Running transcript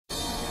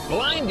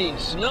blinding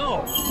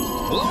snow,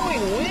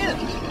 blowing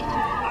winds,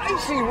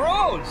 icy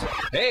roads.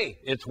 Hey,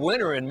 it's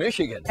winter in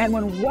Michigan. And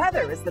when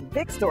weather is the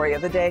big story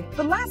of the day,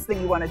 the last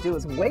thing you want to do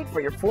is wait for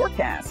your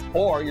forecast.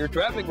 Or your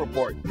traffic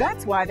report.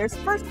 That's why there's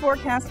First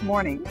Forecast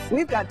Mornings.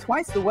 We've got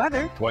twice the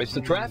weather, twice the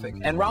traffic,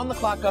 and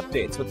round-the-clock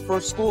updates with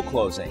First School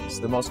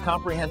Closings, the most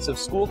comprehensive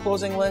school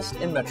closing list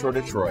in Metro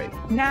Detroit.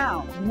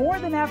 Now, more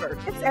than ever,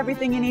 it's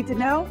everything you need to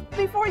know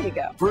before you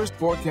go. First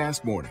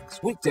Forecast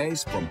Mornings,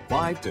 weekdays from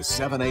 5 to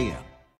 7 a.m.